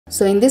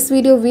So in this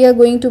video we are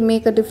going to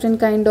make a different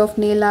kind of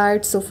nail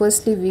art. So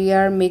firstly we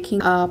are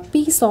making a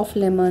piece of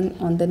lemon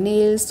on the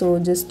nail, so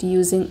just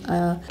using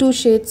 2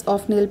 shades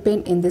of nail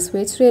paint in this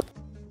way.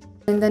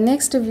 In the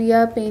next we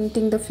are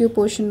painting the few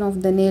portion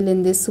of the nail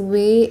in this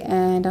way,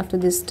 and after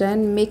this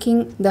done,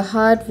 making the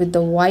heart with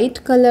the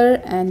white color,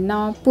 and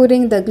now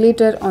putting the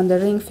glitter on the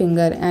ring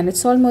finger, and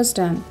it's almost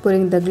done.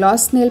 Putting the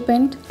gloss nail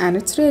paint and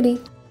it's ready.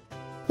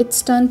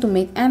 It's time to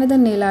make another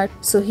nail art.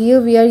 So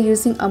here we are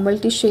using a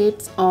multi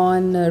shades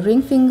on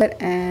ring finger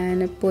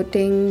and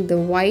putting the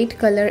white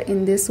color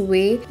in this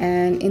way,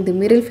 and in the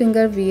middle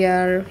finger we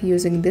are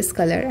using this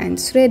color and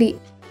it's ready.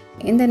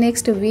 In the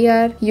next we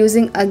are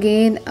using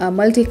again a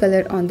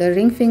multicolor on the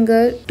ring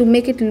finger to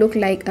make it look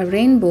like a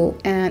rainbow,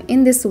 and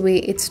in this way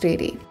it's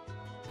ready.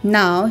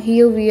 Now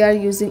here we are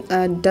using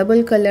a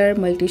double color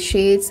multi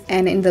shades,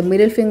 and in the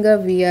middle finger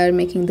we are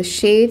making the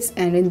shades,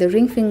 and in the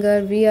ring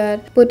finger we are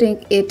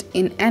putting it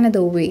in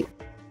another way.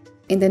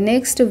 In the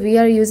next we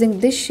are using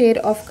this shade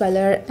of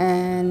color,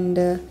 and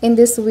in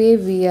this way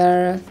we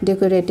are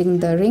decorating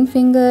the ring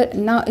finger.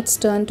 Now it's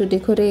turn to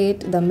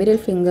decorate the middle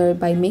finger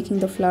by making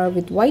the flower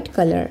with white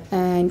color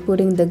and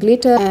putting the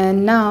glitter,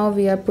 and now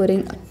we are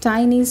putting a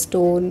tiny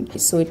stone,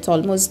 so it's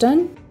almost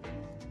done.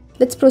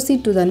 Let's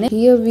proceed to the next.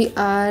 Here we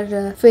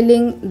are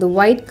filling the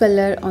white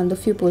color on the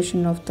few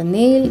portion of the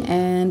nail,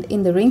 and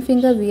in the ring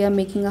finger we are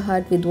making a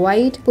heart with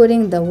white,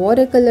 putting the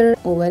watercolor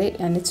over it,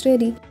 and it's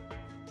ready.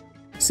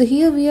 So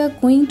here we are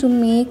going to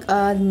make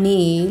a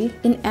nail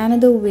in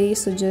another way,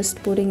 so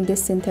just putting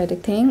this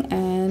synthetic thing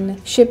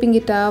and shaping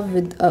it up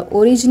with a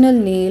original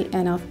nail,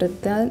 and after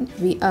that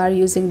we are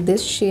using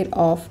this shade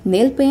of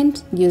nail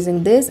paint,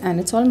 using this, and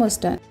it's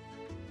almost done.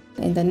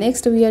 In the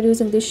next we are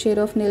using this shade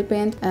of nail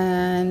paint,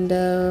 and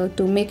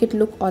to make it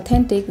look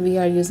authentic we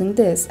are using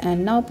this,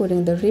 and now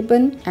putting the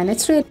ribbon, and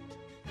it's ready.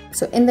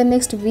 So in the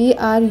next we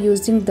are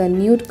using the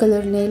nude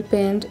color nail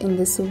paint in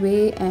this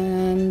way,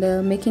 and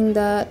making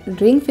the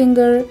ring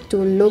finger to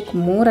look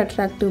more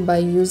attractive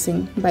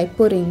by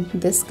putting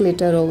this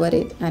glitter over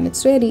it, and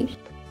it's ready.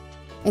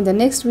 In the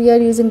next we are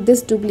using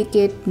this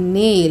duplicate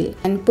nail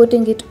and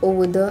putting it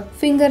over the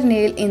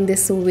fingernail in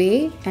this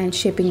way and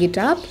shaping it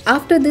up.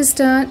 After this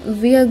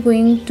done, we are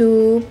going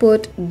to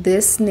put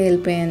this nail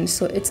paint,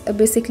 so it's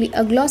basically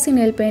a glossy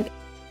nail paint.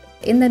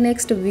 In the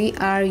next we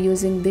are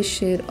using this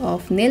shade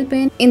of nail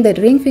paint. In the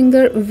ring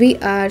finger we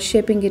are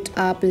shaping it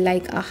up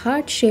like a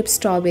heart shaped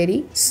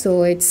strawberry,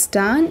 so it's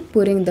done.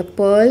 Putting the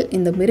pearl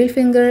in the middle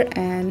finger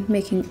and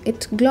making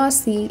it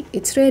glossy,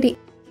 it's ready.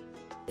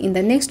 In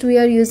the next we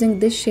are using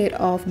this shade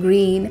of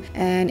green,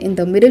 and in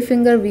the middle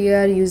finger we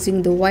are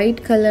using the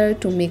white color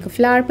to make a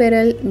flower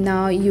petal.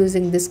 Now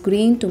using this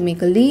green to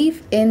make a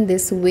leaf. In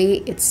this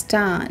way it's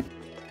done.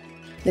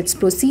 Let's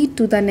proceed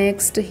to the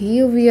next.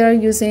 Here we are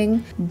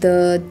using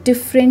the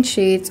different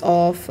shades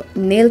of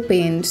nail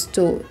paints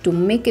to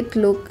make it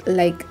look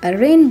like a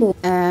rainbow,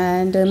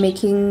 and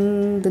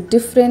making the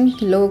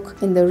different look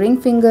in the ring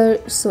finger.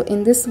 So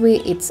in this way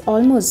it's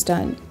almost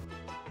done.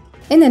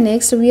 In the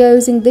next we are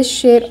using this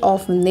shade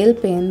of nail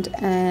paint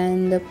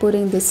and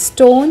putting this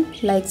stone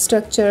like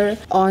structure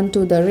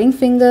onto the ring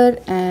finger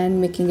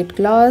and making it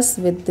gloss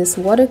with this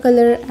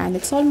watercolor, and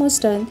it's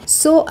almost done.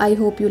 So I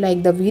hope you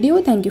like the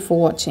video. Thank you for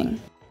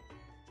watching.